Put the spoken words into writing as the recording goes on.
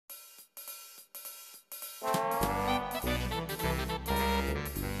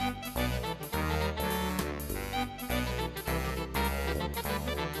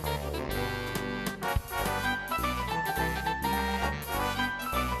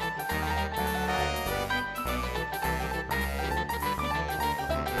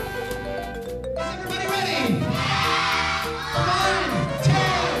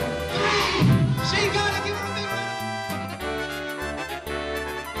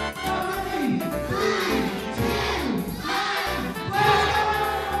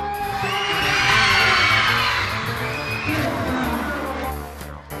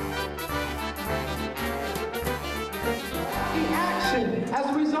As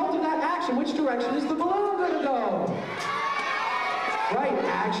a result of that action, which direction is the balloon going to go? Right,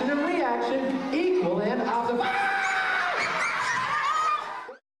 action and reaction equal and opposite.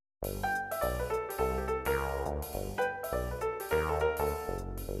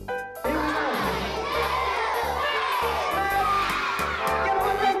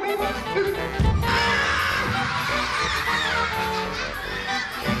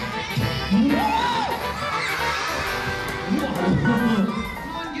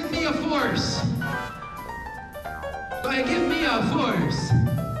 Force. Go ahead, give me a force.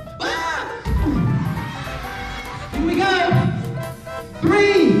 Ah! Here we go.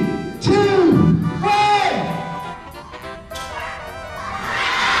 3, 2, 1.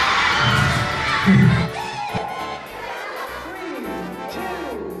 3, 2,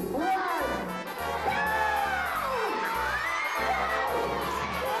 1.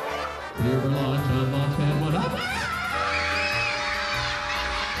 Clear for launch on launch pad 1 up.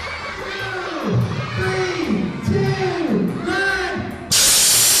 3, 2, 1.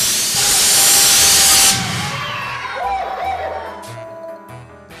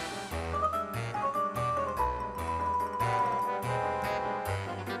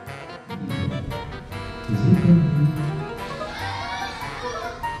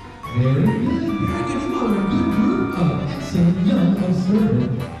 Very good. You are a good group of excellent young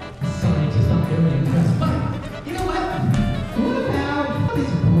observers. Scientists out there are impressed. But you know what? What about this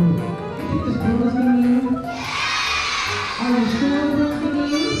balloon? You think this balloon's gonna move? Are you sure the balloon's gonna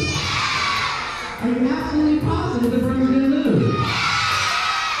move? Are you absolutely positive the balloon's gonna move?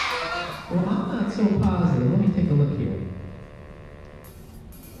 Well, I'm not so positive. Let me take a look here.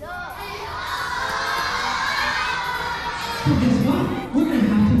 Well, guess what? We're gonna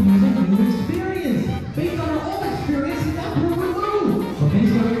have to use a new experience. Based on our old experience, that balloon will move. But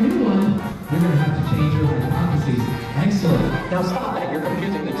based on our new one, you're gonna have to change your hypotheses. Excellent. Now stop that, you're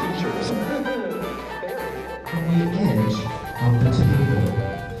confusing the teachers. On the edge of the table.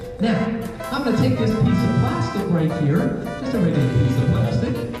 Now, I'm going to take this piece of plastic right here, just a regular piece of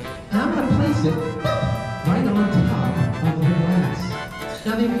plastic, and I'm going to place it right on top of the glass.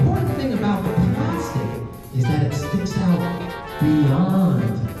 Now, the important thing about the plastic is that it sticks out beyond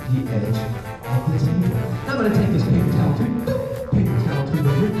the edge of the table. Now, I'm going to take this paper towel tube right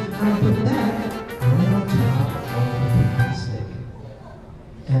here, and I'll put that right on top of the plastic.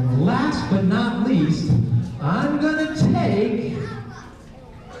 And last but not least, I'm gonna take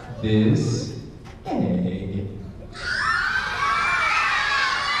this egg.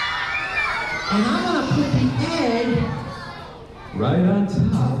 And I'm gonna put the egg right on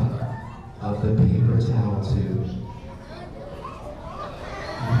top of the paper towel tube.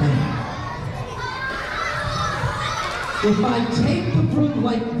 Now, if I take the broom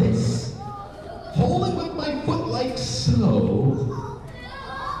like this, hold it with my foot like so,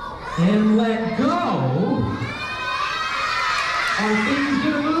 and let go, are things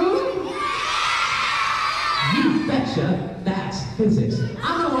gonna move? You betcha, that's physics. I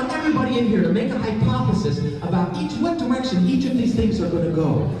want everybody in here to make a hypothesis about what direction each of these things are gonna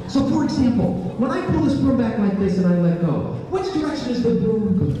go. So for example, when I pull this broom back like this and I let go, which direction is the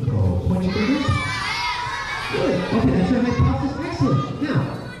broom gonna go? Point your fingers? Good, okay, that's your hypothesis, excellent. Now,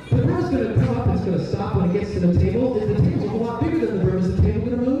 the broom's gonna come up, it's gonna stop when it gets to the table. If the table's a lot bigger than the broom, is the table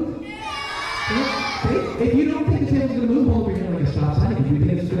gonna move? Okay. If you don't think the table's going to move, hold your hand like a stop sign. If you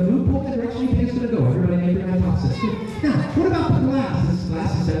think it's going to move, pull the direction you think it's going to go. Everybody make your hypothesis. Now, what about the glass? This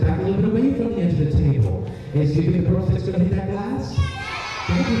glass is set back a little bit away from the edge of the table. Do you think the broomstick's going to hit that glass? Do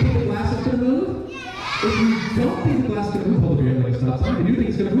you think the glass is going to move? If you don't think the glass is going to move, hold your hand like a stop sign. If you think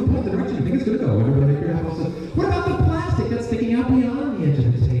it's going to move, pull the direction you think it's going to go. Everybody make your hypothesis. What about the plastic that's sticking out beyond the edge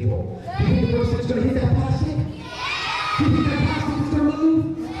of the table? Do you think the broomstick's going to hit that plastic? Do you think that plastic is going to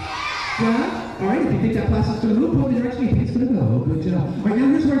move? Yeah? Alright, if you think that plastic's going to move, pull the direction you think it's going to go. Good job. Alright, now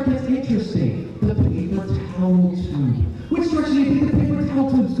here's where it gets interesting. The paper towel tube. Which direction do you think the paper towel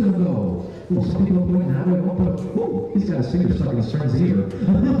tube's going to go? Well, some people are pointing that way. Oh, he's got his finger stuck in his friend's ear.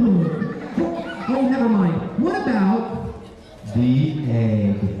 Oh, never mind.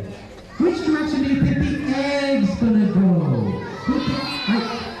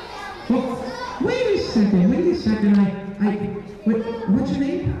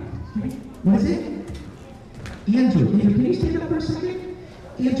 a second?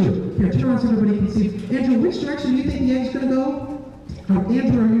 Andrew, here, turn around so everybody can see. Andrew, which direction do you think the egg's going to go?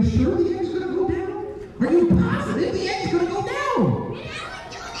 Andrew, are you sure the egg's going to go down? Are you positive the egg's going to go down?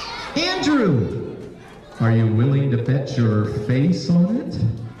 Andrew, are you willing to bet your face on it?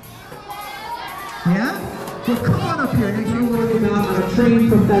 Yeah? Well, come on up here, Andrew. Worry about a trained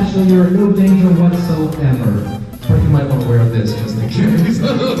professional. You're in no danger whatsoever. But you might want to wear this just in case.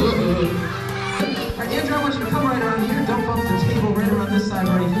 Andrew, I want you to come right around here. Don't bump the table right around this side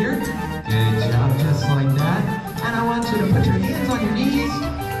right here. Good job, just like that. And I want you to put your hands on your knees.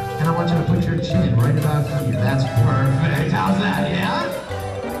 And I want you to put your chin right about here. That's perfect. How's that, yeah?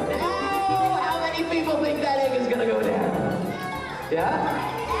 Now, how many people think that egg is going to go down?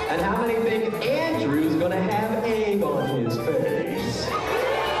 Yeah? And how many think Andrew's going to have egg on his face?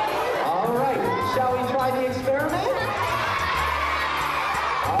 All right, shall we try the experiment?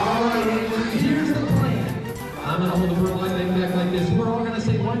 All right, Andrew, here's the plan. I'm going to hold the bird leg back like this. We're all going to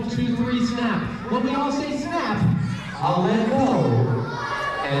say 1, 2, 3, snap. When we all say snap, I'll let go.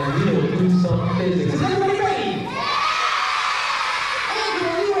 And we'll do some physics. Is everybody ready? Andrew,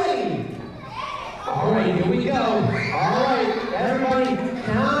 are you ready? All right, here we go. All right, everybody,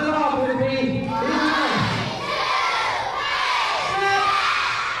 count it off with me. Snap!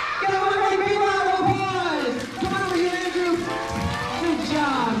 Give everybody a big round of applause. Come on over here, Andrew. Good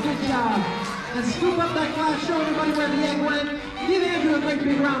job, good job. And scoop up that glass, show everybody where the egg went. Give Andrew a great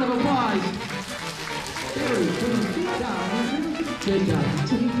big round of applause. Very good job, Andrew. Good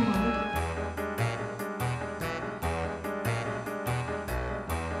job.